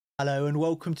Hello and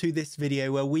welcome to this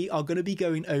video where we are going to be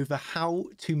going over how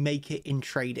to make it in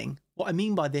trading. What I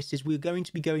mean by this is we're going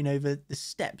to be going over the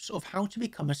steps of how to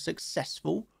become a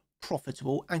successful,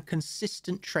 profitable and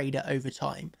consistent trader over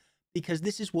time, because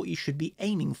this is what you should be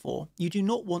aiming for. You do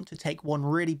not want to take one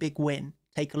really big win,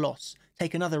 take a loss,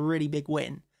 take another really big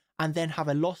win, and then have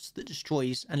a loss that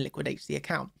destroys and liquidates the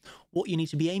account. What you need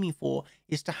to be aiming for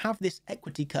is to have this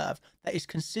equity curve that is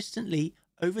consistently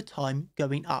over time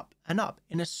going up and up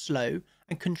in a slow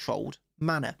and controlled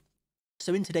manner.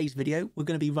 So in today's video, we're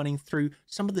going to be running through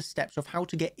some of the steps of how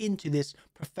to get into this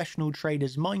professional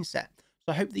trader's mindset. So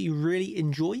I hope that you really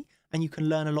enjoy and you can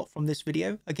learn a lot from this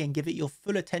video. Again, give it your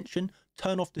full attention,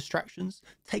 turn off distractions,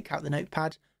 take out the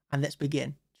notepad, and let's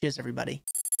begin. Cheers, everybody.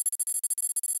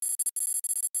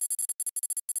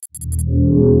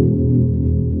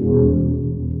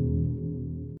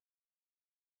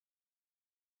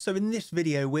 So in this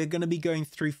video, we're going to be going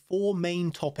through 4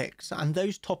 main topics, and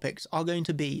those topics are going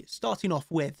to be starting off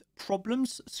with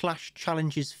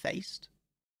problems/challenges faced,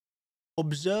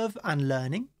 observe and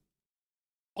learning,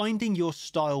 finding your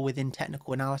style within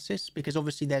technical analysis, because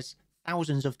obviously there's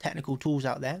thousands of technical tools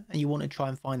out there and you want to try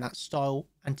and find that style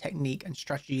and technique and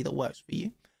strategy that works for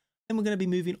you. Then we're going to be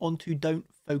moving on to don't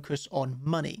focus on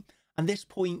money. And this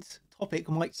topic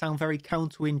might sound very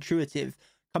counterintuitive,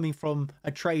 coming from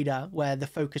a trader where the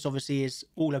focus obviously is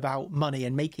all about money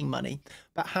and making money,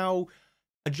 but how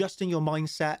adjusting your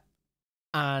mindset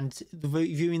and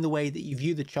viewing the way that you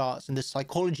view the charts and the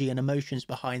psychology and emotions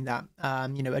behind that,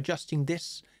 adjusting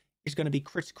this is going to be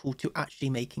critical to actually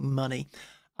making money.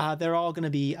 There are going to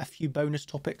be a few bonus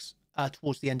topics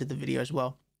towards the end of the video as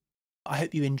well. I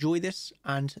hope you enjoy this,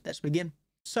 and let's begin.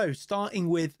 So starting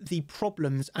with the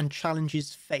problems and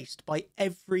challenges faced by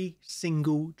every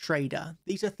single trader.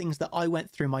 These are things that I went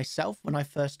through myself when I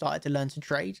first started to learn to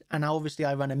trade. And now obviously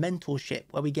I run a mentorship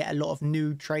where we get a lot of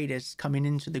new traders coming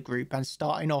into the group and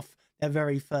starting off their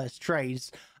very first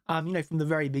trades, from the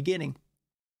very beginning.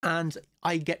 And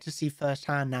I get to see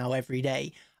firsthand now every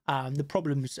day the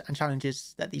problems and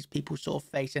challenges that these people sort of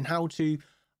face and how to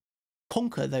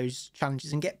conquer those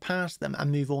challenges and get past them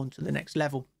and move on to the next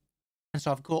level. And so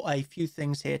I've got a few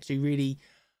things here to really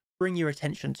bring your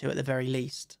attention to at the very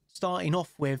least. Starting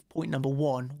off with point number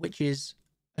 1, which is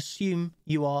assume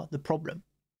you are the problem.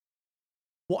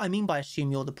 What I mean by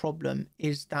assume you're the problem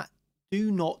is that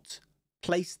do not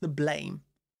place the blame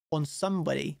on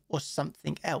somebody or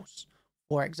something else.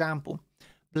 For example,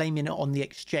 blaming it on the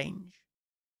exchange,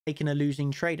 taking a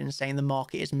losing trade and saying the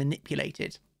market is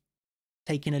manipulated,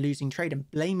 taking a losing trade and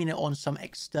blaming it on some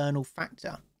external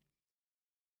factor.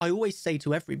 I always say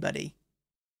to everybody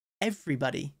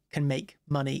can make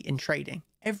money in trading.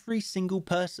 Every single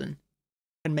person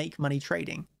can make money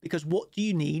trading, because what do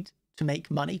you need to make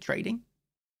money trading?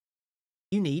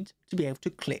 You need to be able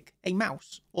to click a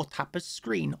mouse or tap a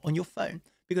screen on your phone,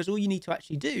 because all you need to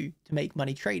actually do to make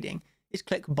money trading is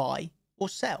click buy or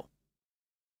sell.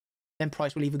 Then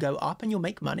price will either go up and you'll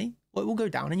make money, or it will go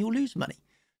down and you'll lose money.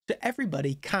 So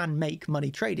everybody can make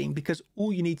money trading, because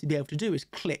all you need to be able to do is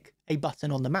click a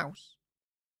button on the mouse.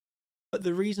 But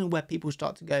the reason where people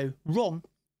start to go wrong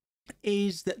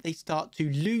is that they start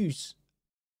to lose,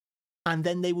 and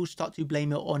then they will start to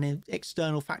blame it on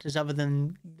external factors other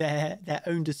than their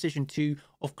own decision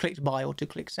of click buy or to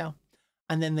click sell.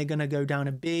 And then they're going to go down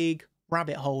a big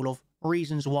rabbit hole of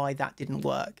reasons why that didn't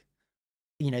work.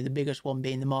 The biggest one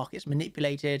being the market's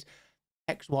manipulated,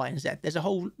 X, Y, and Z. There's a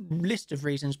whole list of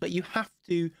reasons, but you have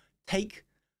to take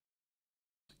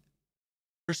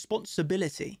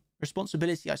responsibility,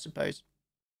 I suppose,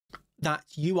 that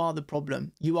you are the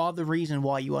problem. You are the reason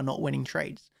why you are not winning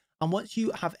trades. And once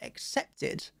you have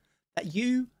accepted that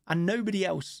you and nobody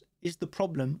else is the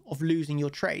problem of losing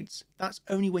your trades, that's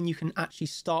only when you can actually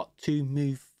start to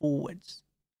move forwards.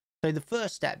 So the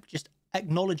first step, just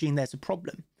acknowledging there's a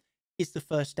problem, is the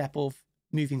first step of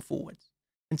moving forwards.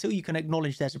 Until you can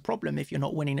acknowledge there's a problem, if you're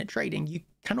not winning at trading, you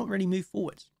cannot really move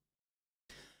forwards.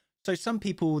 So some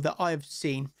people that I've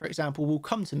seen, for example, will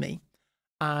come to me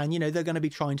and, they're going to be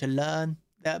trying to learn.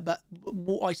 But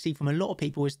what I see from a lot of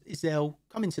people is they'll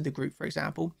come into the group, for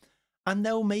example, and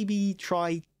they'll maybe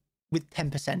try with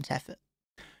 10% effort.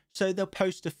 So they'll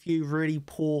post a few really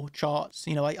poor charts.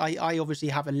 I obviously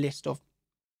have a list of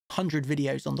 100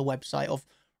 videos on the website of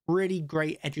really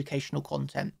great educational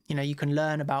content. You can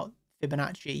learn about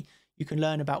Fibonacci, you can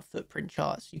learn about footprint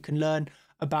charts, you can learn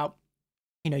about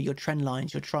your trend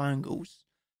lines, your triangles,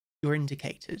 your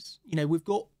indicators. We've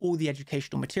got all the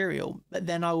educational material, but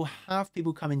then I will have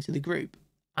people come into the group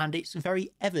and it's very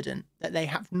evident that they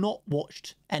have not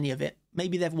watched any of it.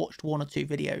 Maybe they've watched 1 or 2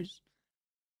 videos.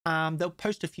 They'll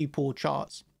post a few poor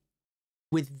charts,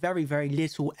 with very, very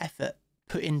little effort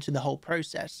put into the whole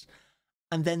process.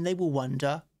 And then they will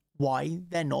wonder why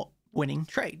they're not winning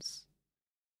trades.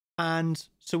 And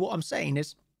so what I'm saying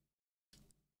is,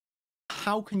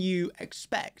 how can you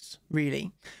expect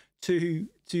really to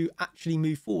actually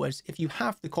move forwards if you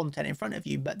have the content in front of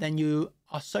you, but then you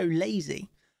are so lazy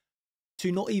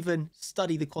to not even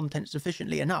study the content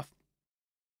sufficiently enough,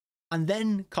 and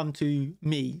then come to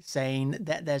me saying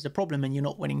that there's a problem and you're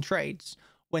not winning trades,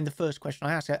 when the first question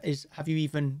I ask is, have you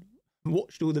even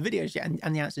watched all the videos yet?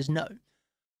 And the answer is no.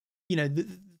 You know, the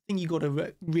thing you got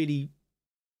to really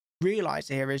realize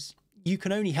here is you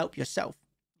can only help yourself.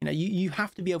 You know, you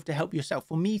have to be able to help yourself.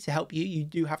 For me to help you, you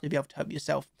do have to be able to help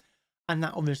yourself. And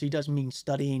that obviously does mean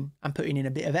studying and putting in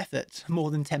a bit of effort,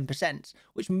 more than 10%,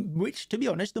 which to be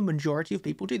honest, the majority of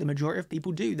people do. The majority of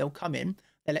people do. They'll come in,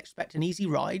 they'll expect an easy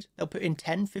ride. They'll put in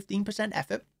 10, 15%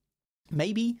 effort.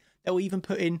 Maybe they'll even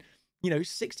put in,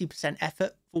 60%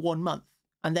 effort for 1 month,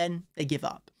 and then they give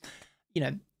up. You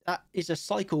know, that is a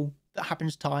cycle that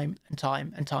happens time and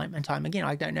time and time and time again.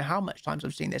 I don't know how much times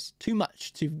I've seen this. Too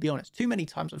much, to be honest. Too many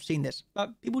times I've seen this.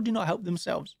 But people do not help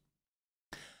themselves.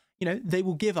 You know, they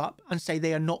will give up and say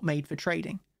they are not made for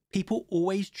trading. People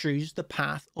always choose the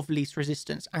path of least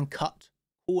resistance and cut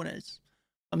corners.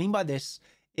 What I mean by this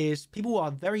is people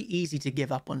are very easy to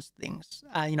give up on things.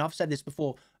 I've said this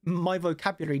before. My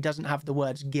vocabulary doesn't have the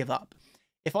words give up.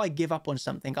 If I give up on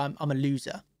something, I'm a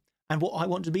loser. And what I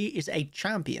want to be is a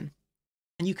champion.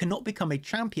 And you cannot become a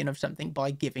champion of something by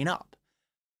giving up.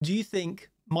 Do you think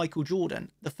Michael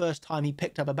Jordan, the first time he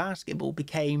picked up a basketball,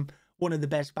 became one of the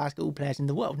best basketball players in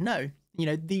the world? No. You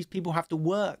know, these people have to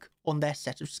work on their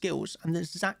set of skills. And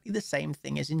there's exactly the same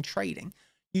thing as in trading.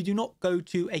 You do not go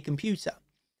to a computer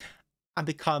and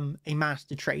become a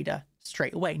master trader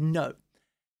straight away. No.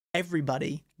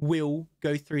 Everybody will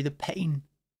go through the pain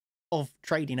of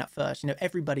trading at first.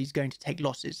 Everybody's going to take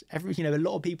losses. A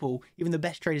lot of people, even the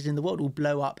best traders in the world, will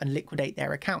blow up and liquidate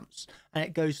their accounts. And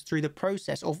it goes through the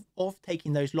process of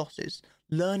taking those losses,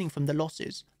 learning from the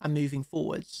losses and moving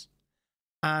forwards.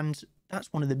 And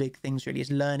that's one of the big things really, is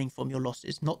learning from your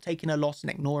losses, not taking a loss and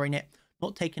ignoring it,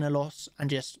 not taking a loss and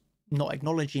just not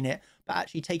acknowledging it, but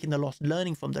actually taking the loss,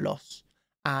 learning from the loss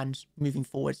and moving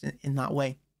forwards in that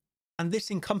way. And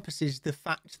this encompasses the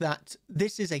fact that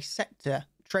this is a sector,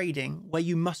 trading, where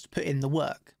you must put in the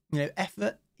work.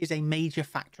 Effort is a major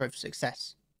factor of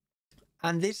success.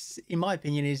 And this, in my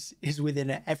opinion, is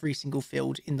within every single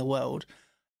field in the world.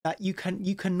 That you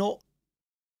cannot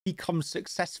become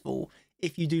successful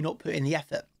if you do not put in the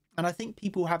effort. And I think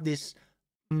people have this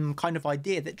kind of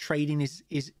idea that trading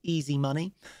is easy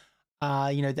money.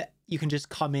 That you can just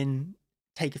come in,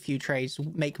 take a few trades,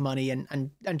 make money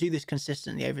and do this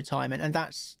consistently over time. And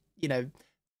that's,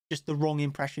 just the wrong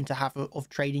impression to have of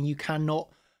trading. You cannot,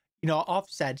 I've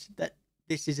said that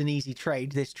this is an easy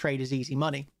trade. This trade is easy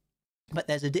money. But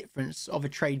there's a difference of a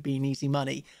trade being easy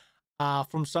money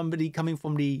from somebody coming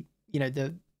from the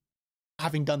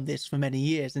having done this for many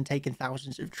years and taken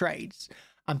thousands of trades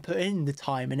and put in the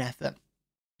time and effort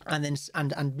and then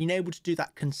and being able to do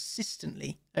that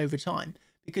consistently over time.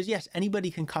 Because yes,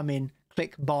 anybody can come in,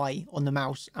 click buy on the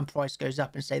mouse and price goes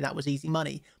up and say that was easy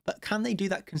money. But can they do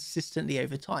that consistently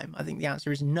over time? I think the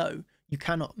answer is no. You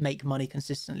cannot make money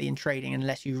consistently in trading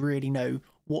unless you really know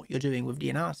what you're doing with the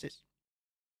analysis.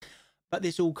 But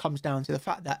this all comes down to the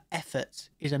fact that effort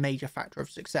is a major factor of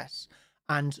success,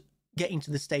 and getting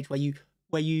to the stage where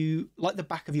you like the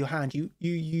back of your hand,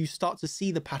 you start to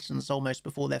see the patterns almost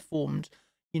before they're formed.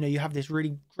 You have this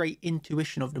really great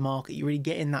intuition of the market. You really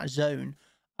get in that zone.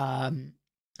 And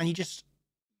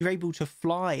you're able to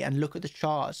fly and look at the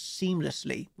charts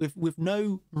seamlessly with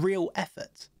no real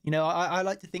effort. I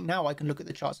like to think now I can look at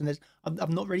the charts and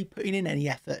I'm not really putting in any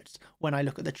effort when I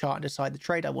look at the chart and decide the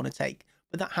trade I want to take.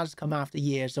 But that has come after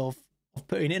years of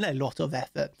putting in a lot of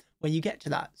effort when you get to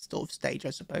that sort of stage, I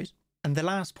suppose. And the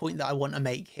last point that I want to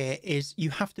make here is you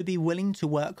have to be willing to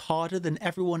work harder than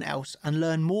everyone else and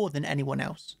learn more than anyone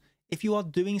else. If you are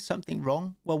doing something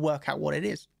wrong, well, work out what it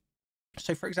is.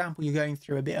 So, for example, you're going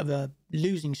through a bit of a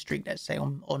losing streak, let's say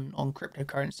on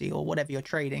cryptocurrency or whatever you're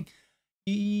trading.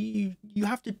 You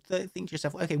have to think to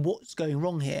yourself, okay, what's going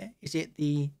wrong here? Is it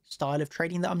the style of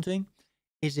trading that I'm doing?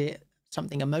 Is it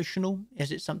something emotional?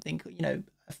 Is it something,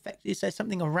 is there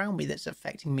something around me that's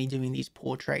affecting me doing these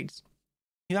poor trades?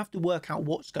 You have to work out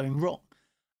what's going wrong.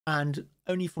 And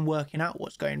only from working out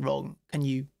what's going wrong can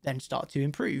you then start to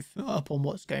improve upon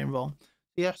what's going wrong.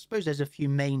 Yeah, I suppose there's a few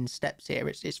main steps here.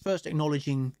 It's first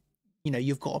acknowledging,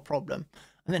 you've got a problem.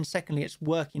 And then secondly, it's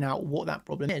working out what that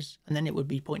problem is. And then it would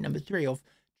be point number 3 of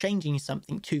changing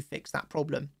something to fix that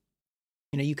problem.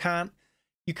 You can't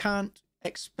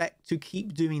expect to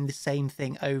keep doing the same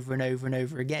thing over and over and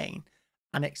over again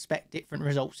and expect different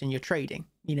results in your trading.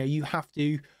 You know, you have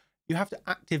to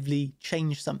actively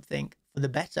change something for the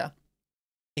better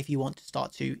if you want to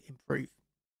start to improve.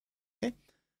 Okay.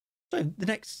 So the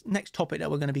next topic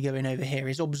that we're going to be going over here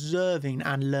is observing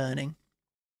and learning.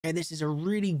 Okay, this is a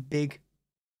really big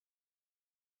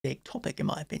topic in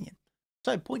my opinion.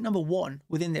 So point number one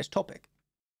within this topic: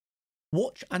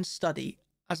 watch and study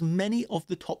as many of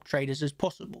the top traders as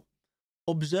possible.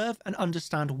 Observe and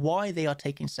understand why they are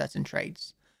taking certain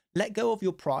trades. Let go of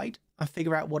your pride and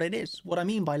figure out what it is. What I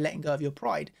mean by letting go of your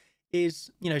pride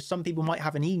is, you know, some people might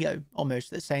have an ego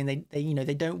almost that's saying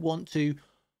they don't want to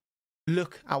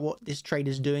look at what this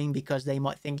trader's doing because they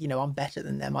might think, you know, I'm better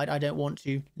than them. I don't want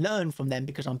to learn from them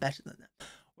because I'm better than them.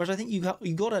 Whereas I think you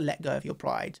got to let go of your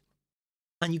pride.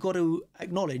 And you got to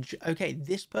acknowledge, okay,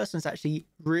 this person's actually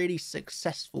really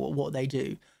successful at what they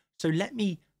do. So let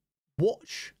me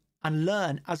watch and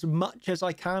learn as much as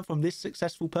I can from this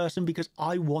successful person because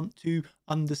I want to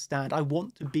understand. I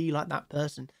want to be like that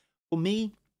person. For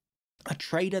me, a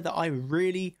trader that I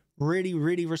really, really,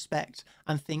 really respect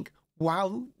and think,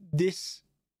 wow, this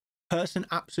person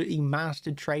absolutely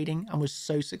mastered trading and was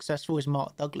so successful is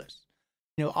Mark Douglas.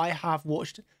 You know, I have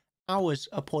watched hours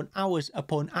upon hours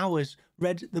upon hours,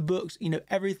 read the books, you know,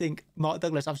 everything Mark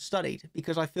Douglas I've studied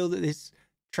because I feel that this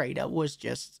trader was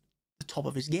just the top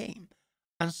of his game.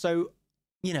 And so,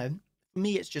 you know, for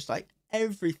me, it's just like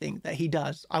everything that he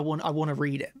does, I want to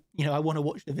read it. You know, I want to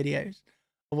watch the videos.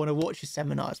 I want to watch his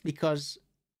seminars because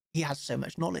he has so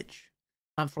much knowledge.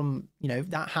 And from, you know,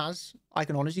 that has, I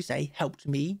can honestly say, helped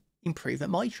me improve at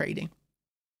my trading.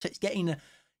 So it's getting, you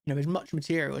know, as much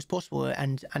material as possible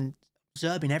and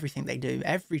observing everything they do,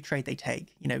 every trade they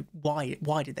take. You know,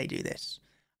 why did they do this?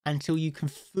 Until you can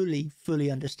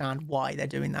fully understand why they're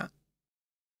doing that.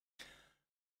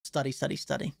 Study, study,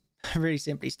 study. Really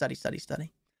simply, study, study,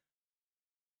 study.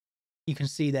 You can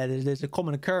see there's a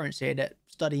common occurrence here that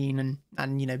studying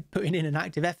and you know, putting in an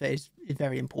active effort is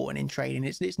very important in trading.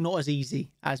 It's not as easy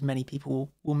as many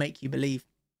people will make you believe.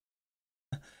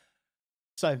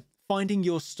 So finding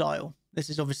your style. This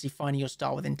is obviously finding your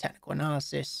style within technical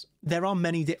analysis. There are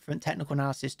many different technical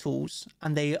analysis tools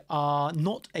and they are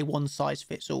not a one size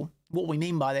fits all. What we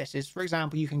mean by this is, for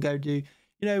example, you can go do,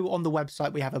 you know, on the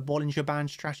website, we have a Bollinger Band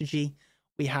strategy.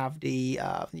 We have the,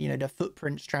 you know, the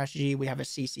footprint strategy. We have a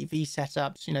CCV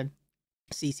setups, you know,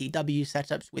 CCW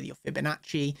setups with your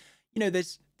Fibonacci. You know,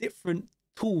 there's different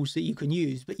tools that you can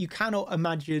use, but you cannot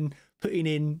imagine putting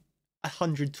in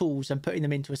 100 tools and putting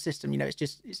them into a system. You know, it's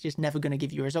just never going to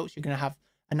give you results. You're going to have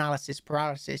analysis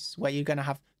paralysis where you're going to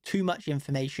have too much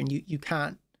information. You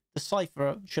can't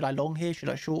decipher, should I long here? Should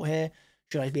I short here?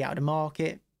 Should I be out of the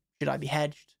market? Should I be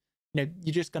hedged? You know,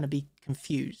 you're just going to be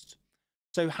confused.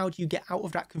 So how do you get out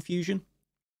of that confusion?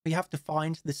 You have to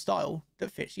find the style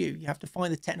that fits you. You have to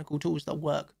find the technical tools that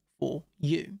work for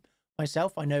you.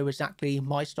 Myself, I know exactly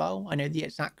my style. I know the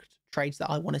exact trades that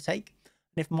I want to take.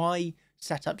 And if my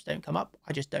setups don't come up,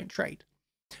 I just don't trade.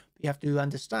 But you have to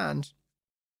understand,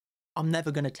 I'm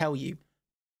never going to tell you,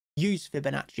 use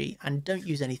Fibonacci and don't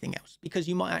use anything else, because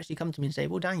you might actually come to me and say,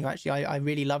 well, Daniel, actually, I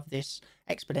really love this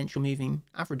exponential moving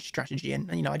average strategy. And,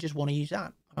 you know, I just want to use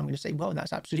that. I'm going to say, well,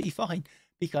 that's absolutely fine,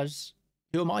 because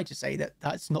who am I to say that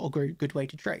that's not a good way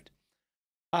to trade?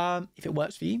 If it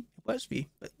works for you, it works for you,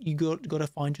 but you got to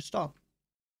find your style.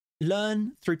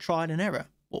 Learn through trial and error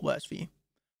what works for you,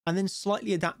 and then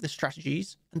slightly adapt the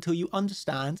strategies until you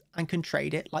understand and can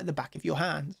trade it like the back of your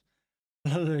hand.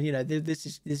 You know, this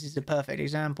is a perfect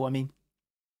example. I mean,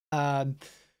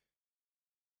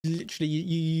 literally,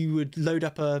 you would load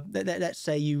up a, let's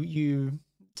say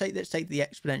let's take the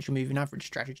exponential moving average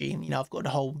strategy, and you know, I've got a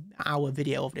whole hour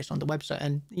video of this on the website,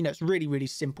 and you know, it's really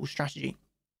simple strategy.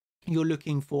 You're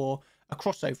looking for a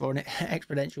crossover on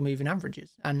exponential moving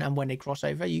averages, and when they cross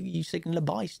over, you signal a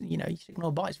buy. You know, you signal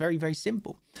a buy. It's very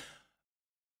simple.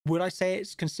 Would I say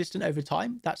it's consistent over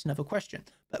time? That's another question.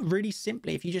 But really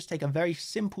simply, if you just take a very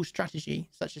simple strategy,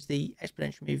 such as the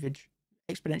exponential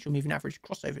moving average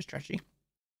crossover strategy,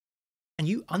 and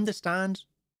you understand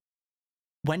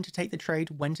when to take the trade,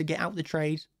 when to get out the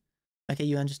trade, okay,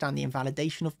 you understand the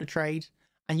invalidation of the trade,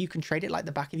 and you can trade it like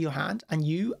the back of your hand, and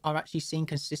you are actually seeing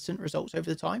consistent results over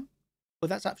the time, well,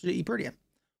 that's absolutely brilliant.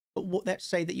 But let's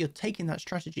say that you're taking that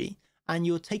strategy and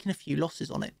you're taking a few losses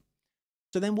on it.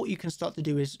 So then what you can start to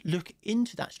do is look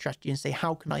into that strategy and say,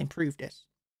 how can I improve this?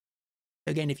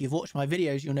 Again, if you've watched my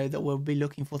videos, you'll know that we'll be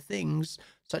looking for things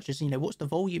such as, you know, what's the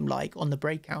volume like on the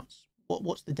breakouts?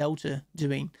 What's the delta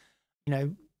doing? You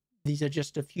know, these are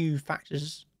just a few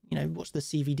factors. You know, what's the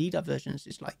CVD divergence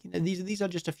is like? You know, these are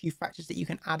just a few factors that you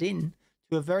can add in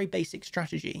to a very basic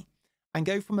strategy, and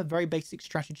go from a very basic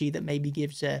strategy that maybe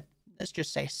gives a, let's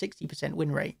just say, a 60%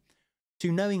 win rate,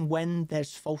 to knowing when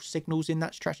there's false signals in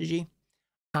that strategy,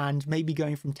 and maybe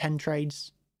going from 10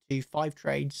 trades to 5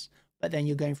 trades, but then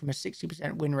you're going from a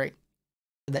 60% win rate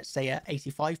to, let's say, a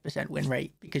 85% win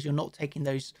rate, because you're not taking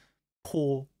those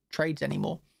poor trades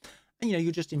anymore. And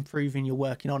you're just improving, you're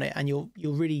working on it, and you're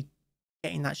really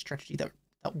getting that strategy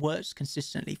that works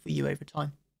consistently for you over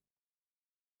time.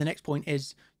 The next point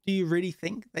is, do you really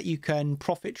think that you can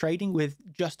profit trading with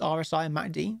just RSI and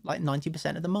MACD like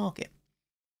 90% of the market?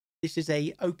 This is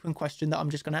a open question that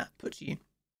I'm just going to put to you.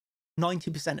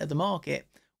 90% of the market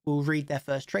will read their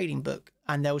first trading book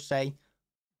and they'll say,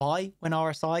 buy when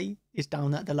RSI is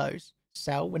down at the lows,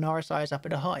 sell when RSI is up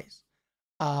at the highs.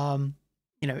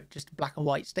 Just black and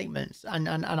white statements. And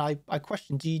I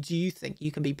question, do you think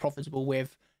you can be profitable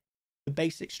with the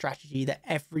basic strategy that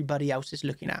everybody else is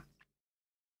looking at?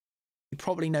 You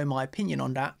probably know my opinion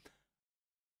on that,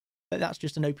 but that's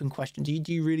just an open question.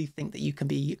 Do you really think that you can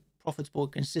be profitable,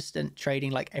 consistent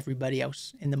trading like everybody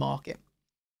else in the market?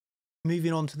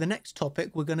 Moving on to the next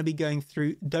topic, we're going to be going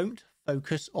through don't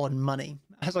focus on money.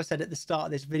 As I said at the start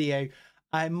of this video,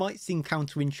 it might seem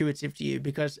counterintuitive to you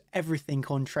because everything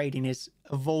on trading is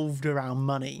evolved around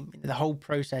money. The whole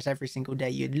process, every single day,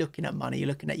 you're looking at money, you're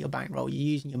looking at your bankroll, you're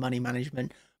using your money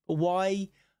management. But why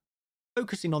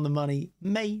focusing on the money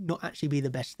may not actually be the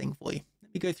best thing for you?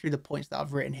 Let me go through the points that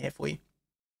I've written here for you.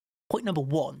 Point number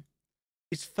 1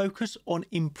 is focus on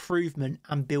improvement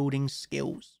and building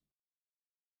skills.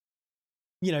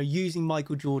 Using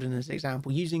Michael Jordan as an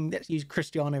example, let's use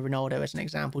Cristiano Ronaldo as an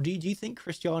example. Do you think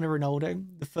Cristiano Ronaldo,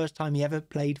 the first time he ever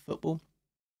played football,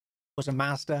 was a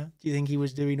master? Do you think he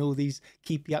was doing all these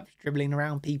keepy ups, dribbling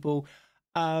around people?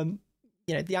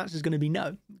 The answer is going to be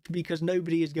no, because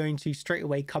nobody is going to straight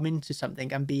away come into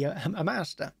something and be a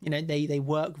master. They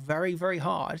work very, very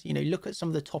hard. Look at some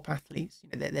of the top athletes.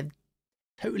 They're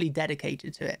totally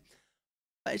dedicated to it.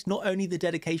 But it's not only the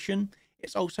dedication,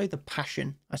 it's also the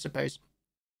passion, I suppose.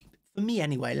 For me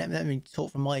anyway, let me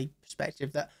talk from my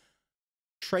perspective, that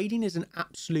trading is an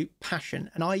absolute passion,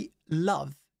 and I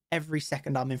love every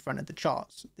second I'm in front of the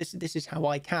charts. This is how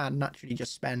I can naturally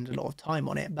just spend a lot of time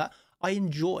on it, but I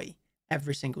enjoy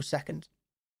every single second.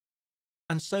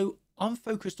 And so I'm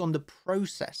focused on the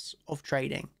process of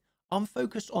trading. I'm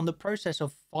focused on the process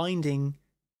of finding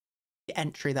the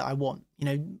entry that I want.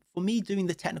 For me, doing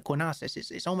the technical analysis,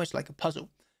 it's almost like a puzzle.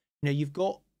 You've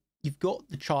got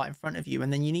the chart in front of you,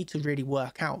 and then you need to really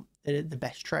work out the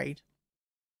best trade.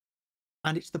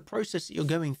 And it's the process that you're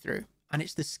going through, and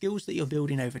it's the skills that you're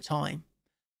building over time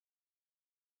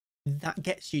that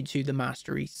gets you to the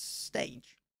mastery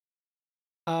stage.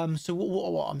 So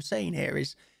what I'm saying here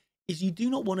is you do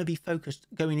not want to be focused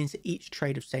going into each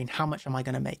trade of saying, how much am I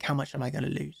going to make? How much am I going to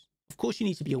lose? Of course, you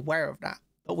need to be aware of that,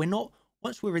 but we're not,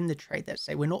 once we're in the trade, let's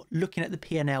say, we're not looking at the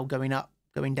P&L going up,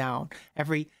 going down.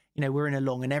 We're in a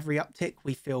long, and every uptick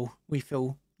we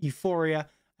feel euphoria,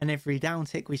 and every down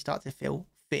tick we start to feel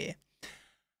fear.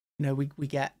 We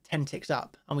get 10 ticks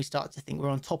up and we start to think we're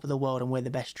on top of the world and we're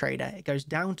the best trader. It goes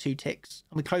down 2 ticks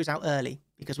and we close out early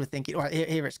because we're thinking, right,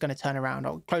 here it's going to turn around.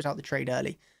 I'll close out the trade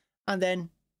early, and then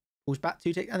pulls back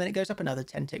 2 ticks, and then it goes up another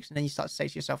 10 ticks, and then you start to say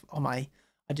to yourself, oh my,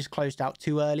 I just closed out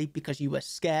too early, because you were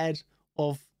scared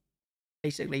of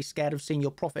seeing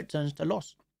your profit turns to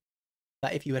loss.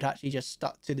 But if you had actually just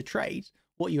stuck to the trade,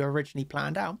 what you originally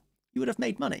planned out, you would have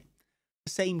made money.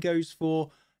 The same goes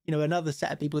for, another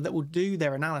set of people that will do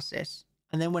their analysis,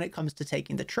 and then when it comes to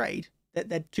taking the trade,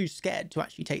 they're too scared to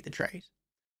actually take the trade.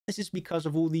 This is because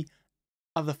of all the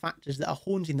other factors that are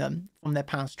haunting them from their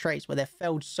past trades, where they've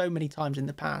failed so many times in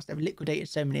the past, they've liquidated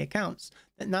so many accounts,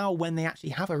 that now when they actually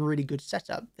have a really good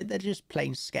setup, they're just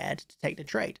plain scared to take the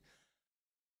trade.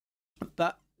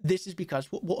 But this is because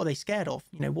what are they scared of?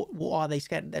 What are they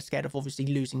scared? They're scared of obviously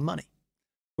losing money.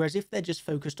 Whereas if they're just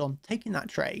focused on taking that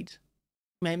trade,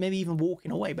 maybe even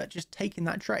walking away, but just taking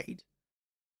that trade,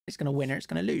 it's going to win or it's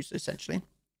going to lose, essentially.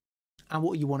 And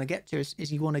what you want to get to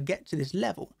is you want to get to this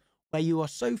level where you are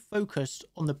so focused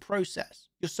on the process,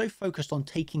 you're so focused on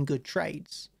taking good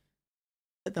trades,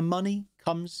 that the money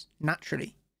comes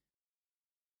naturally.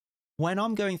 When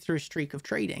I'm going through a streak of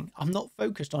trading, I'm not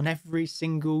focused on every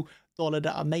single dollar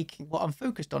that I'm making. What I'm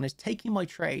focused on is taking my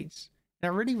trades in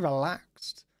a really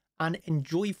relaxed and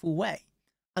enjoyable way.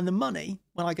 And the money,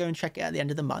 when I go and check it at the end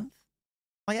of the month,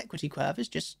 my equity curve is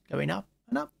just going up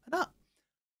and up and up.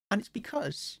 And it's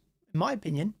because, in my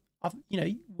opinion,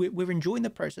 we're enjoying the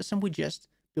process and we're just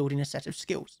building a set of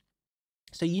skills.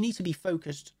 So you need to be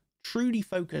focused, truly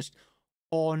focused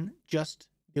on just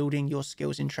building your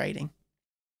skills in trading.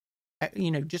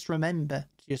 Just remember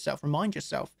to yourself, remind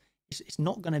yourself, it's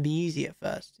not going to be easy at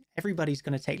first. Everybody's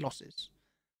going to take losses.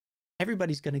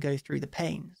 Everybody's going to go through the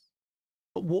pains.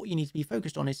 But what you need to be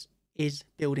focused on is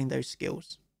building those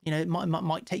skills. It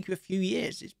might take you a few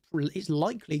years. It's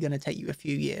likely going to take you a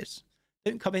few years.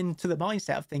 Don't come into the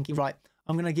mindset of thinking, right,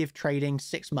 I'm going to give trading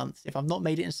 6 months. If I've not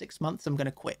made it in 6 months, I'm going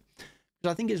to quit.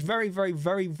 Because I think it's very, very,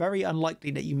 very, very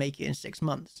unlikely that you make it in 6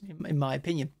 months, in my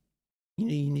opinion.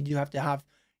 You have to have,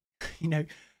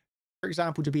 for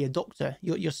example, to be a doctor,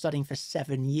 you're studying for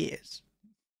 7 years.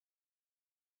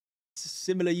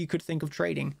 Similar, you could think of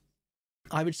trading.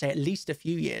 I would say at least a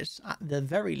few years. At the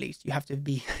very least, you have to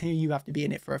be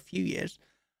in it for a few years.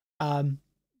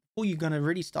 Before you're going to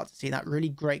really start to see that really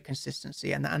great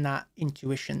consistency and that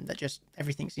intuition that just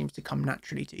everything seems to come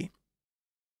naturally to you.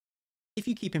 If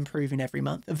you keep improving every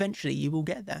month, eventually you will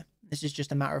get there. This is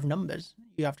just a matter of numbers.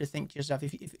 You have to think to yourself,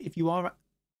 if you are,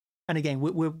 and again,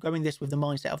 we're going this with the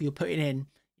mindset of you're putting in,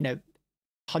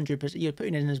 100%, you're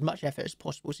putting in as much effort as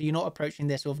possible. So you're not approaching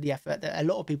this with the effort that a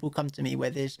lot of people come to me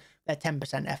with is their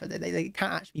 10% effort. They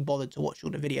can't actually be bothered to watch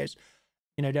all the videos.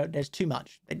 There's too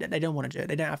much. They don't want to do it.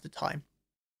 They don't have the time.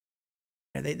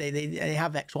 They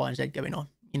have X, Y, and Z going on,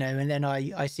 and then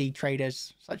I see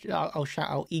traders such, I'll shout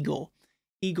out Igor.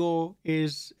 Igor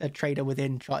is a trader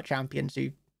within Chart Champions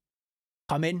who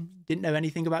come in, didn't know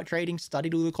anything about trading,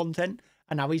 studied all the content,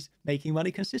 and now he's making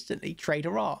money consistently.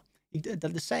 Trader R, he did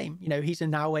the same. He's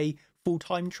now a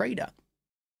full-time trader.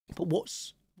 But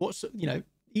what's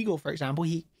Igor, for example,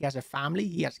 he has a family,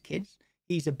 he has kids,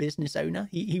 he's a business owner,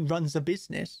 he runs a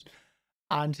business,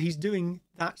 and he's doing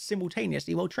that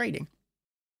simultaneously while trading.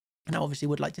 And I obviously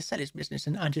would like to sell his business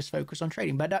and just focus on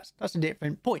trading, but that's a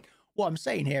different point. What I'm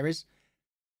saying here is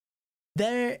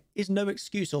there is no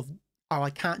excuse of, oh, I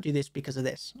can't do this because of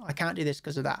this. I can't do this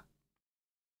because of that.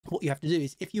 What you have to do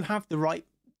is, if you have the right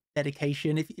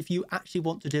dedication, if you actually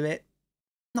want to do it,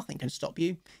 nothing can stop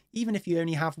you. Even if you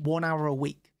only have 1 hour a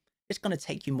week, it's going to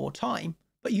take you more time,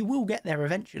 but you will get there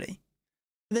eventually.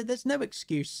 There's no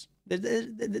excuse.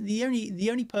 The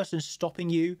only person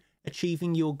stopping you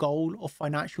achieving your goal of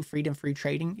financial freedom through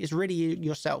trading is really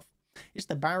yourself. It's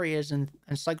the barriers and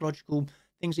psychological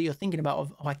things that you're thinking about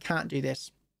of, oh, I can't do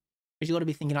this. Because you've got to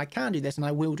be thinking, I can do this and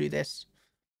I will do this.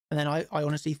 And then I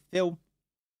honestly feel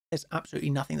there's absolutely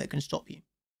nothing that can stop you.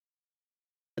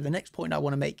 But the next point I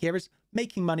want to make here is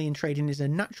making money in trading is a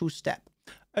natural step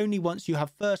only once you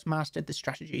have first mastered the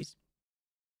strategies.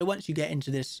 So once you get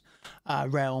into this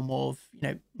realm of,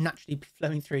 naturally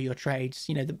flowing through your trades,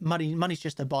 the money's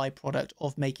just a byproduct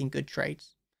of making good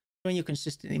trades. When you're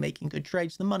consistently making good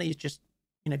trades, the money is just,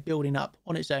 building up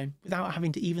on its own without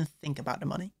having to even think about the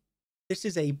money. This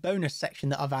is a bonus section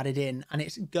that I've added in, and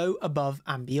it's go above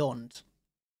and beyond.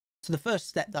 So the first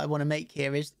step that I want to make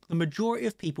here is the majority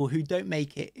of people who don't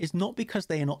make it is not because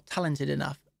they are not talented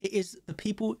enough. It is the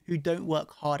people who don't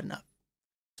work hard enough.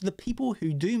 So the people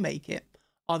who do make it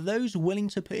are those willing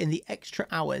to put in the extra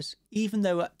hours, even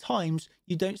though at times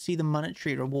you don't see the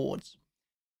monetary rewards.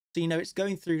 So, it's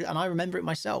going through, and I remember it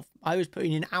myself. I was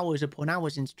putting in hours upon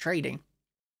hours into trading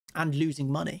and losing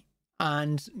money.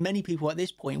 And many people at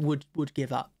this point would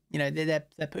give up. They're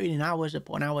putting in hours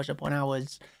upon hours upon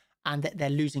hours, and they're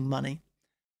losing money.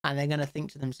 And they're going to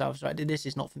think to themselves, right, this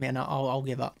is not for me, and I'll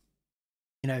give up.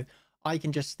 I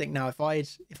can just think now, if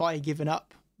I had given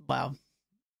up, well,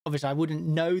 obviously I wouldn't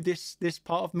know this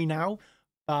part of me now,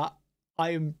 but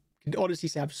can honestly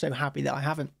say I'm so happy that I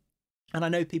haven't. And I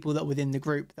know people that within the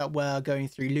group that were going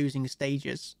through losing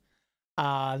stages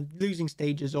of,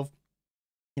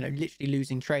 literally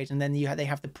losing trades. And then they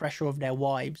have the pressure of their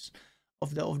wives,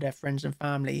 of their friends and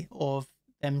family, of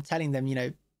them telling them,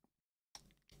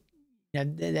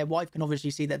 their wife can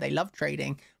obviously see that they love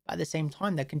trading, but at the same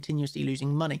time, they're continuously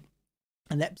losing money.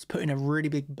 And that's putting a really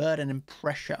big burden and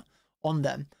pressure on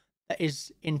them that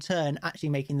is in turn actually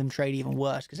making them trade even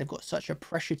worse because they've got such a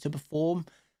pressure to perform.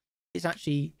 It's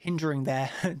actually hindering their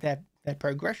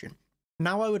progression.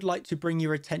 Now I would like to bring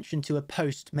your attention to a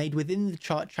post made within the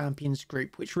Chart Champions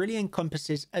group, which really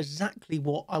encompasses exactly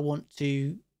what I want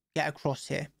to get across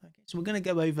here. Okay, so we're going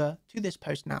to go over to this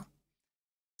post now.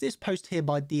 This post here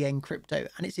by DN Crypto,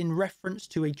 and it's in reference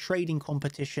to a trading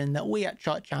competition that we at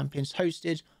Chart Champions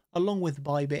hosted along with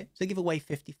Bybit to give away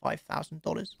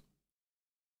 $55,000.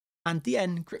 And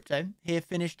DN Crypto here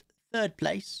finished 3rd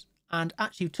place and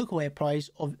actually took away a prize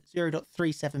of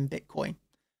 0.37 Bitcoin,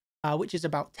 which is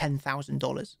about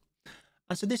 $10,000.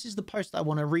 And so this is the post that I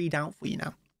want to read out for you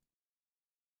now.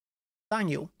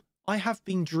 Daniel, I have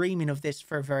been dreaming of this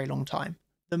for a very long time.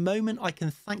 The moment I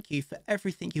can thank you for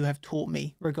everything you have taught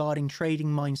me regarding trading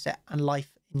mindset and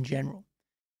life in general.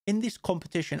 In this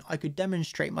competition, I could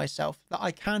demonstrate myself that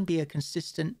I can be a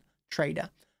consistent trader,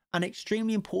 and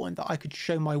extremely important that I could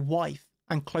show my wife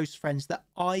and close friends that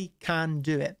I can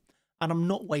do it and I'm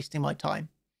not wasting my time.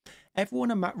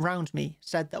 Everyone around me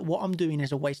said that what I'm doing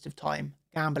is a waste of time,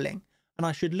 gambling, and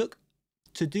I should look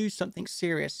to do something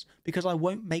serious because I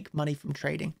won't make money from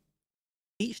trading.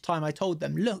 Each time I told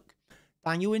them, look,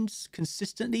 Daniel is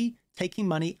consistently taking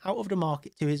money out of the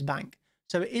market to his bank,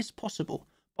 so it is possible,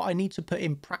 but I need to put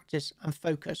in practice and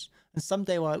focus, and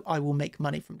someday I will make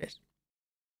money from this.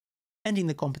 Ending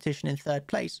the competition in third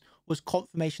place was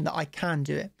confirmation that I can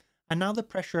do it, and now the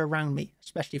pressure around me,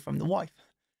 especially from the wife,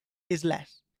 is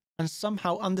less, and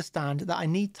somehow understand that I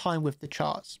need time with the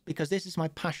charts because this is my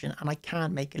passion and I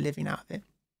can make a living out of it.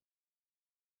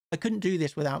 I couldn't do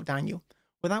this without Daniel,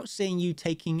 without seeing you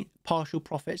taking partial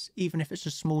profits, even if it's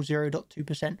a small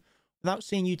 0.2%, without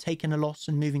seeing you taking a loss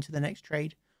and moving to the next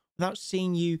trade, without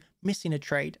seeing you missing a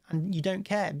trade and you don't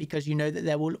care because you know that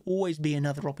there will always be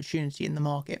another opportunity in the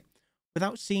market,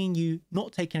 without seeing you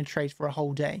not taking a trade for a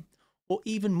whole day, or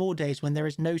even more days when there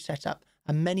is no setup,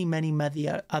 and many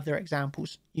other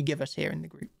examples you give us here in the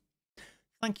group.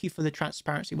 Thank you for the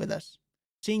transparency with us.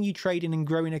 Seeing you trading and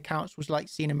growing accounts was like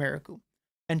seeing a miracle.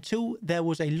 Until there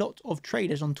was a lot of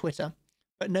traders on Twitter,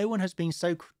 but no one has been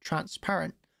so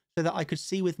transparent so that I could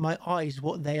see with my eyes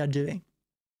what they are doing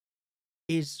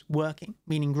is working,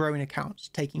 meaning growing accounts,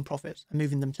 taking profits and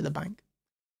moving them to the bank.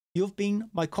 You've been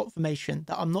my confirmation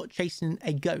that I'm not chasing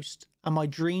a ghost and my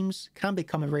dreams can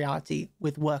become a reality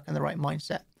with work and the right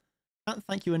mindset. Can't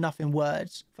thank you enough in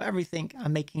words for everything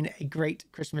and making it a great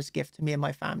Christmas gift to me and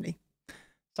my family.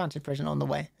 Santa present on the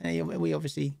way. We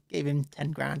obviously gave him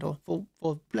 10 grand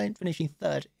for finishing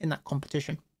third in that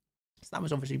competition. So that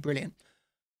was obviously brilliant.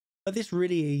 But this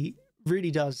really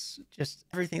does just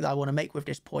everything that I want to make with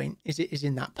this point is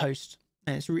in that post.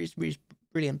 And it's really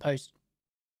brilliant post.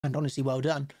 And honestly, well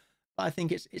done. But I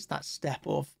think it's that step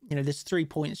of, there's 3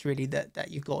 points really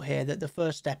that you've got here. That the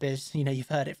first step is, you've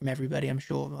heard it from everybody, I'm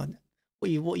sure.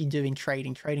 What you do in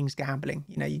trading. Trading's gambling.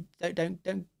 You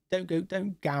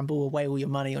don't gamble away all your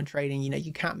money on trading.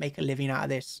 You can't make a living out of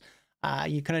this.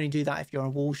 You can only do that if you're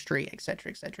on Wall Street,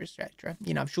 etc., etc., etc.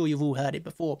 I'm sure you've all heard it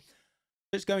before.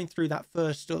 It's going through that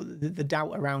first, the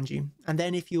doubt around you, and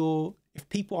then if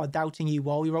people are doubting you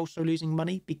while you're also losing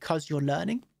money because you're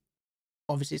learning,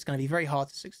 obviously it's going to be very hard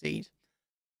to succeed.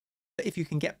 But if you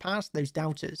can get past those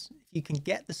doubters, if you can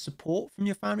get the support from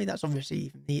your family, that's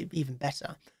obviously even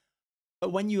better.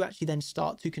 But when you actually then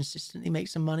start to consistently make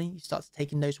some money, you start to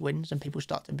take in those wins and people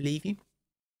start to believe you.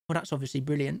 Well, that's obviously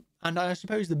brilliant. And I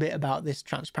suppose the bit about this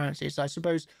transparency is I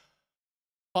suppose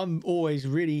I'm always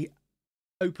really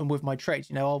open with my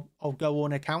trades. I'll go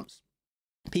on accounts.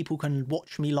 People can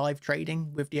watch me live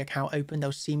trading with the account open.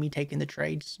 They'll see me taking the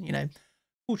trades,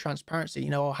 full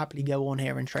transparency. I'll happily go on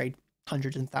here and trade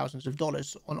hundreds and thousands of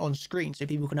dollars on screen so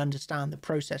people can understand the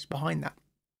process behind that.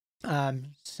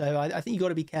 So I think you got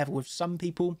to be careful with some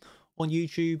people on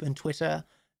YouTube and Twitter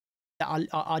that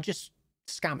are just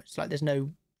scammers. Like there's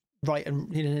no right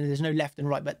and there's no left and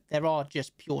right, but there are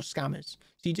just pure scammers.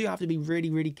 So you do have to be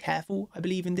really careful, I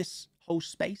believe, in this whole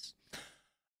space.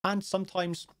 And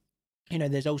sometimes,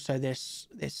 there's also this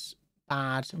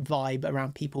bad vibe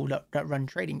around people that run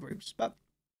trading groups. But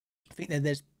I think that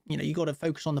there's you got to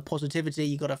focus on the positivity.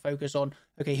 You got to focus on,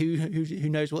 okay, who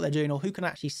knows what they're doing, or who can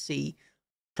actually see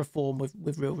perform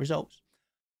with real results.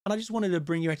 And I just wanted to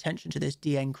bring your attention to this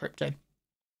DN Crypto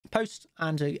post,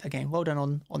 and again, well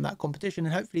done on that competition,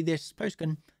 and hopefully this post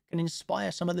can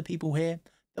inspire some of the people here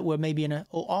that were maybe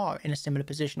or are in a similar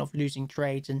position of losing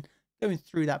trades and going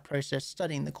through that process,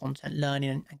 studying the content, learning,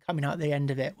 and coming out at the end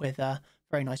of it with a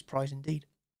very nice prize indeed.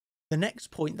 The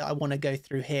next point that I want to go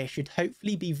through here should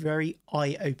hopefully be very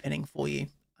eye-opening for you,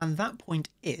 and that point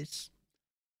is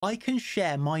I can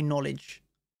share my knowledge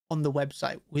on the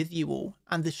website with you all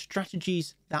and the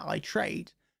strategies that I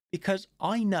trade because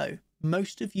I know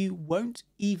most of you won't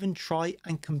even try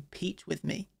and compete with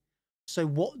me. So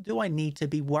what do I need to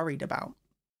be worried about?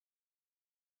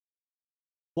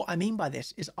 What I mean by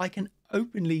this is I can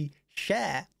openly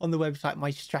share on the website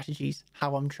my strategies,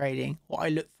 how I'm trading, what I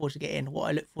look for to get in, what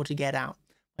I look for to get out,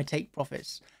 my take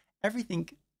profits, everything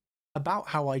about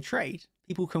how I trade.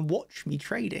 People can watch me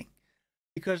trading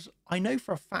because I know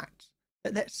for a fact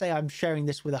that, let's say I'm sharing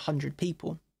this with 100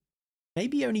 people,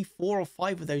 maybe only 4 or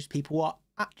 5 of those people are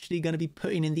actually going to be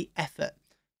putting in the effort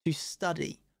to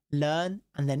study, learn,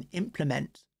 and then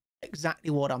implement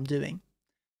exactly what I'm doing.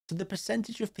 So the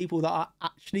percentage of people that are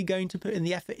actually going to put in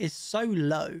the effort is so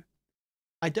low.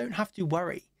 I don't have to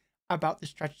worry about the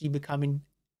strategy becoming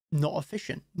not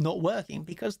efficient, not working,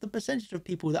 because the percentage of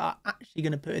people that are actually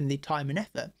going to put in the time and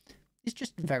effort is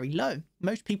just very low.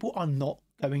 Most people are not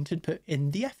going to put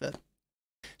in the effort.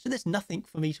 So there's nothing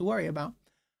for me to worry about.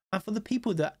 And for the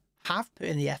people that have put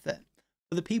in the effort,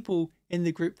 for the people in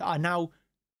the group that are now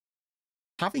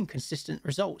having consistent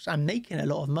results and making a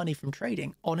lot of money from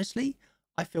trading, honestly,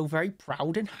 I feel very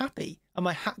proud and happy, and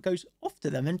my hat goes off to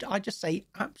them. And I just say,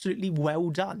 absolutely well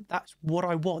done. That's what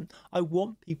I want. I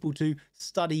want people to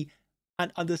study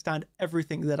and understand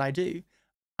everything that I do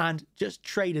and just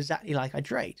trade exactly like I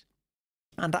trade.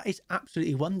 And that is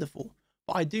absolutely wonderful.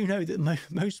 But I do know that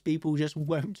most people just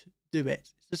won't do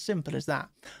it. It's as simple as that.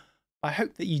 I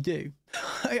hope that you do.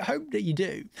 I hope that you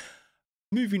do.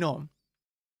 Moving on.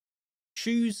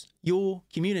 Choose your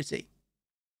community.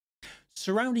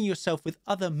 Surrounding yourself with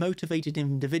other motivated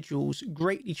individuals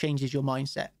greatly changes your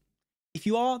mindset. If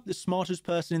you are the smartest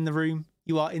person in the room,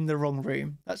 you are in the wrong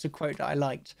room. That's a quote that I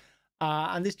liked.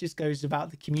 And this just goes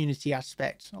about the community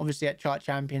aspect. Obviously at Chart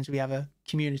Champions, we have a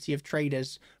community of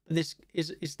traders, but this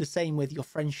is the same with your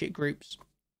friendship groups,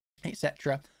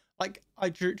 etc. Like, I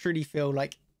truly feel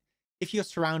like if you're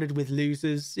surrounded with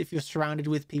losers, if you're surrounded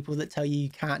with people that tell you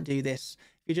can't do this,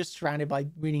 if you're just surrounded by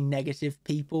really negative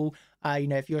people,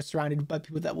 if you're surrounded by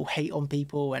people that will hate on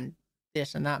people and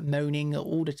this and that, moaning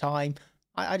all the time,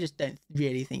 I just don't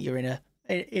really think you're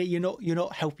you're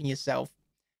not helping yourself.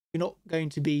 You're not going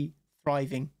to be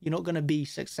thriving. You're not going to be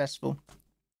successful.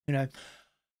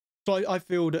 So I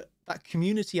feel that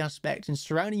community aspect and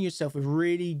surrounding yourself with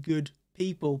really good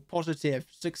people, positive,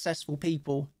 successful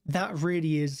people, that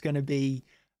really is going to be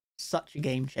such a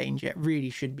game changer. It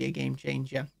really should be a game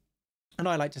changer. And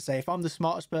I like to say, if I'm the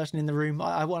smartest person in the room,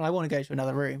 I want to go to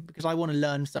another room because I want to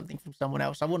learn something from someone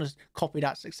else. I want to copy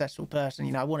that successful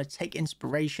person. I want to take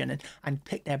inspiration and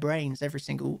pick their brains every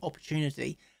single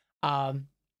opportunity.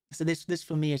 So this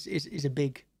for me is a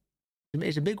big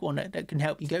one that can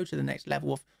help you go to the next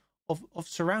level of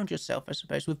surround yourself, I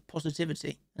suppose, with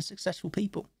positivity and successful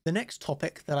people. The next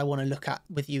topic that I want to look at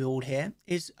with you all here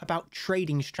is about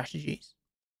trading strategies.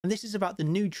 And this is about the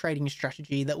new trading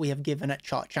strategy that we have given at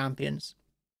Chart Champions.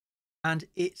 And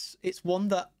it's one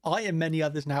that I and many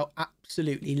others now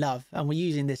absolutely love. And we're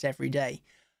using this every day.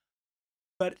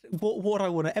 But what I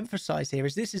want to emphasize here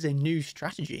is this is a new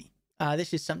strategy.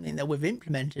 This is something that we've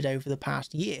implemented over the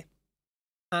past year.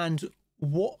 And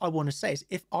what I want to say is,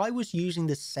 if I was using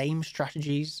the same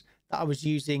strategies that I was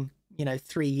using,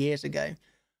 3 years ago,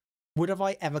 would have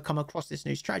I ever come across this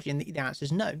new strategy? And the answer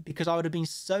is no, because I would have been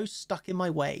so stuck in my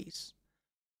ways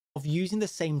of using the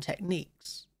same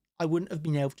techniques, I wouldn't have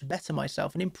been able to better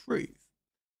myself and improve.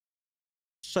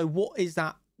 So what is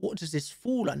that? What does this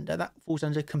fall under? That falls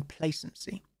under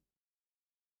complacency.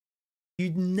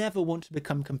 You never want to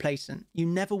become complacent. You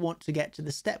never want to get to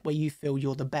the step where you feel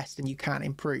you're the best and you can't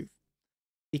improve,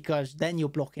 because then you're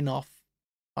blocking off,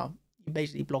 you're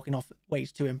basically blocking off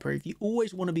ways to improve. You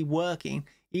always want to be working.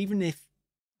 Even if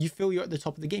you feel you're at the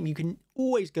top of the game, you can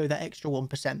always go that extra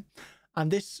 1%.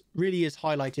 And this really is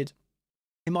highlighted,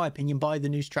 in my opinion, by the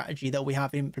new strategy that we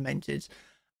have implemented.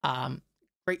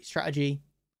 Great strategy.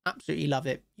 Absolutely love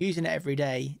it. Using it every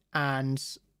day. And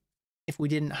if we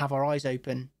didn't have our eyes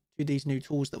open to these new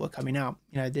tools that were coming out,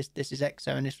 this is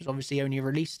EXO, and this was obviously only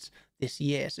released this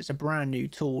year. So it's a brand new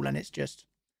tool, and it's just,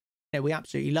 we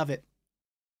absolutely love it.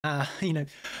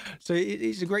 So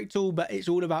it's a great tool, but it's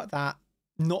all about that,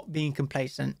 not being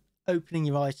complacent, opening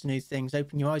your eyes to new things,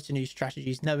 opening your eyes to new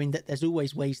strategies, knowing that there's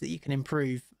always ways that you can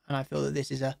improve. And I feel that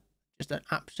this is just an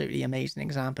absolutely amazing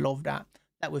example of that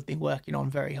we've been working on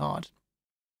very hard.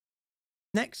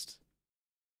 Next,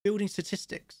 building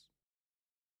statistics.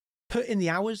 Put in the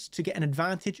hours to get an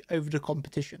advantage over the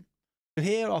competition. So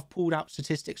here I've pulled out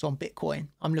statistics on Bitcoin.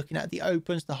 I'm looking at the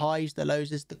opens, the highs, the lows,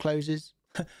 the closes.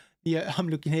 I'm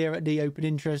looking here at the open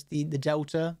interest, the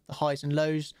delta, the highs and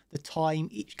lows, the time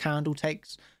each candle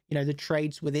takes, the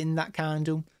trades within that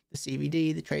candle, the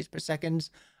CVD, the trades per second.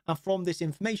 And from this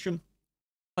information,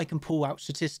 I can pull out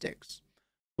statistics.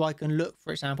 So I can look,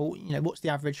 for example, what's the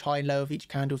average high and low of each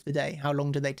candle of the day? How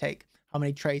long do they take? How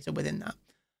many trades are within that?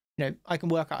 I can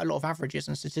work out a lot of averages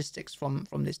and statistics from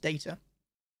this data.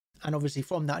 And obviously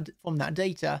from that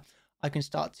data, I can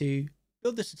start to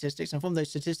build the statistics. And from those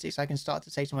statistics, I can start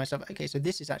to say to myself, okay, so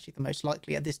this is actually the most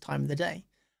likely at this time of the day.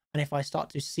 And if I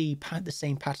start to see the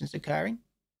same patterns occurring,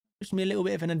 it gives me a little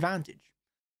bit of an advantage.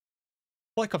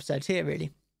 Like I've said here,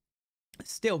 really.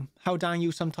 Still, how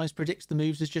Daniel sometimes predicts the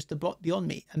moves is just beyond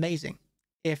me. Amazing.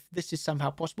 If this is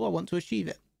somehow possible, I want to achieve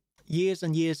it. Years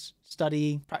and years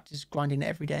studying, practice, grinding it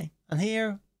every day. And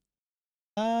here,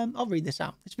 I'll read this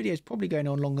out. This video is probably going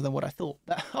on longer than what I thought,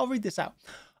 but I'll read this out.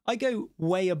 I go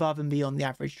way above and beyond the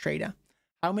average trader.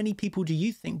 How many people do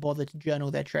you think bother to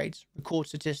journal their trades, record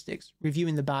statistics,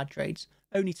 reviewing the bad trades,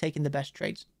 only taking the best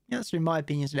trades? The answer, in my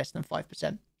opinion, is less than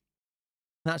 5%.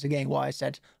 That's again why I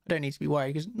said I don't need to be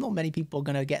worried, because not many people are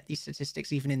going to get these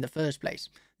statistics even in the first place.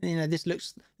 And, you know, this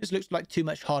looks like too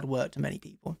much hard work to many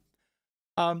people.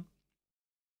 You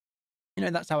know,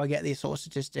 that's how I get these sort of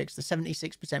statistics. The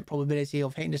 76% probability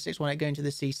of hitting the 618 going to the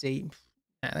CC.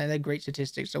 They're great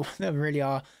statistics, so they really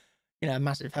are, you know, a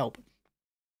massive help.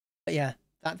 But yeah,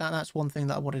 that's one thing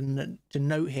that I wanted to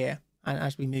note here, and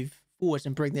as we move forwards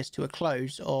and bring this to a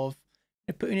close, of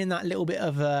putting in that little bit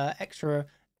of extra.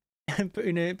 And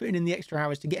putting in the extra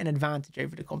hours to get an advantage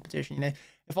over the competition. You know,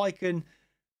 if I can,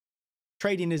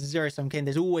 trading is a zero-sum game.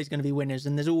 There's always going to be winners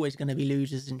and there's always going to be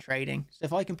losers in trading. So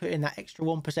if I can put in that extra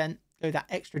 1%, go that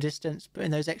extra distance, put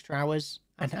in those extra hours,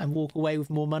 and walk away with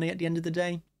more money at the end of the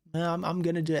day, I'm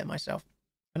going to do it myself.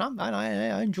 And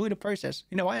I enjoy the process.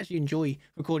 You know, I actually enjoy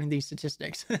recording these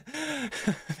statistics.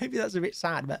 Maybe that's a bit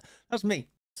sad, but that's me.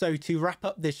 So to wrap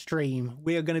up this stream,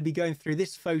 we are going to be going through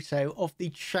this photo of the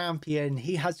champion.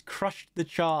 He has crushed the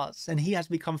charts and he has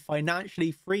become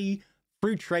financially free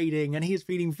through trading, and he is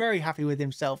feeling very happy with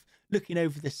himself, looking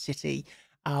over the city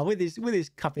with his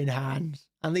cup in hand.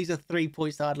 And these are 3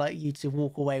 points that I'd like you to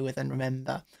walk away with and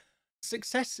remember.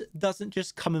 Success doesn't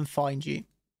just come and find you.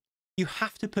 You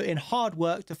have to put in hard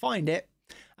work to find it.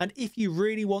 And if you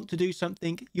really want to do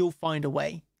something, you'll find a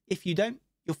way. If you don't,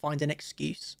 you'll find an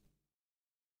excuse.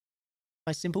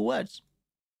 My simple words.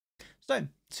 So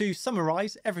to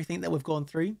summarize everything that we've gone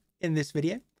through in this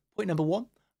video, point number 1,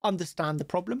 understand the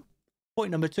problem. Point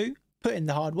number 2, put in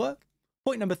the hard work.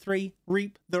 Point number 3,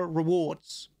 reap the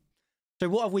rewards. So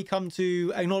what have we come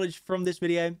to acknowledge from this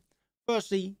video?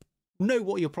 Firstly, know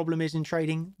what your problem is in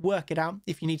trading, work it out.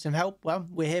 If you need some help, well,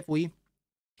 we're here for you.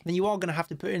 Then you are going to have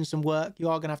to put in some work. You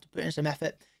are going to have to put in some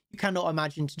effort. You cannot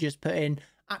imagine to just put in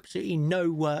absolutely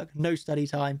no work, no study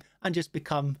time, and just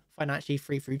become financially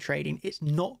free through trading. It's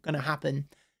not going to happen.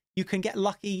 You can get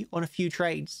lucky on a few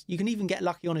trades. You can even get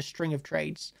lucky on a string of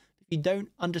trades. If you don't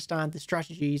understand the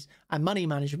strategies and money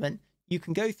management, you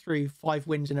can go through 5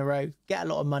 wins in a row, get a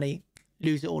lot of money,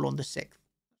 lose it all on the 6th.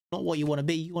 Not what you want to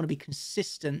be. You want to be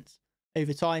consistent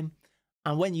over time.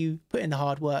 And when you put in the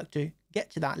hard work to get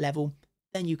to that level,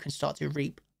 then you can start to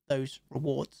reap those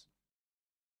rewards.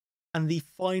 And the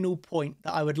final point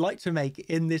that I would like to make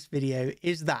in this video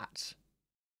is that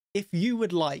if you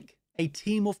would like a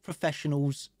team of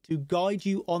professionals to guide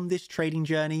you on this trading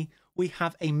journey, we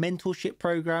have a mentorship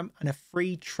program and a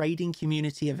free trading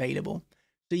community available.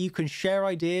 So you can share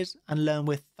ideas and learn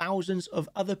with thousands of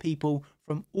other people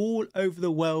from all over the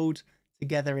world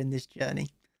together in this journey.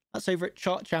 That's over at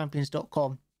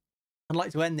chartchampions.com. I'd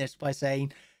like to end this by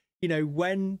saying, you know,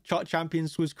 when Chart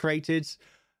Champions was created,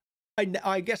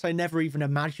 I guess I never even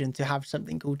imagined to have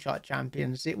something called Chart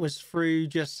Champions. It was through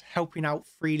just helping out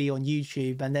freely on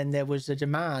YouTube, and then there was a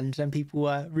demand and people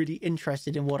were really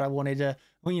interested in what I wanted to,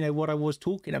 you know, what I was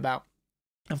talking about.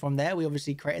 And from there, we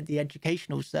obviously created the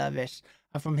educational service.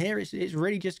 And from here, it's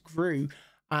really just grew.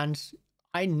 And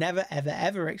I never, ever,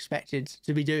 ever expected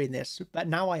to be doing this, but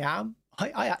now I am.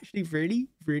 I actually really,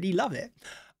 really love it.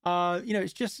 You know,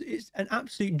 it's an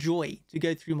absolute joy to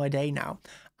go through my day now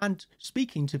and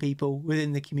speaking to people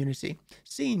within the community,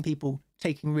 seeing people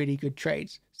taking really good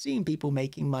trades, seeing people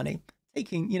making money,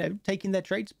 taking their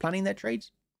trades, planning their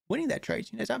trades, winning their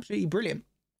trades. You know, it's absolutely brilliant.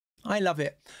 I love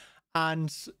it.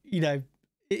 And, you know,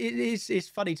 it's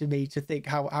funny to me to think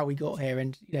how we got here.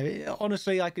 And, you know,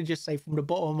 honestly, I can just say from the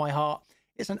bottom of my heart,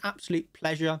 it's an absolute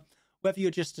pleasure. Whether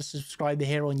you're just a subscriber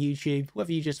here on YouTube,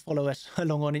 whether you just follow us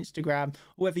along on Instagram,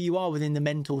 or whether you are within the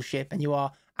mentorship and you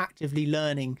are actively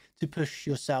learning to push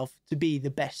yourself to be the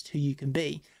best who you can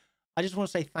be, I just want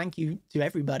to say thank you to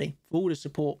everybody for all the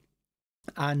support.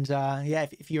 And yeah,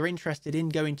 if you're interested in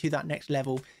going to that next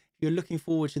level, if you're looking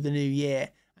forward to the new year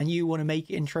and you want to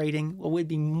make it in trading, well, we'd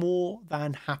be more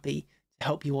than happy to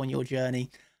help you on your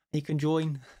journey. You can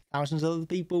join thousands of other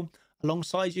people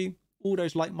alongside you, all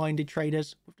those like-minded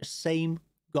traders with the same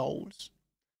goals.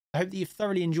 I hope that you've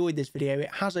thoroughly enjoyed this video. It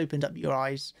has opened up your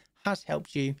eyes, has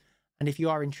helped you. And if you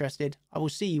are interested, I will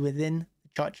see you within the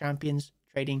Chart Champions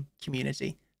trading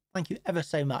community. Thank you ever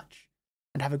so much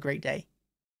and have a great day.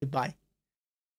 Goodbye.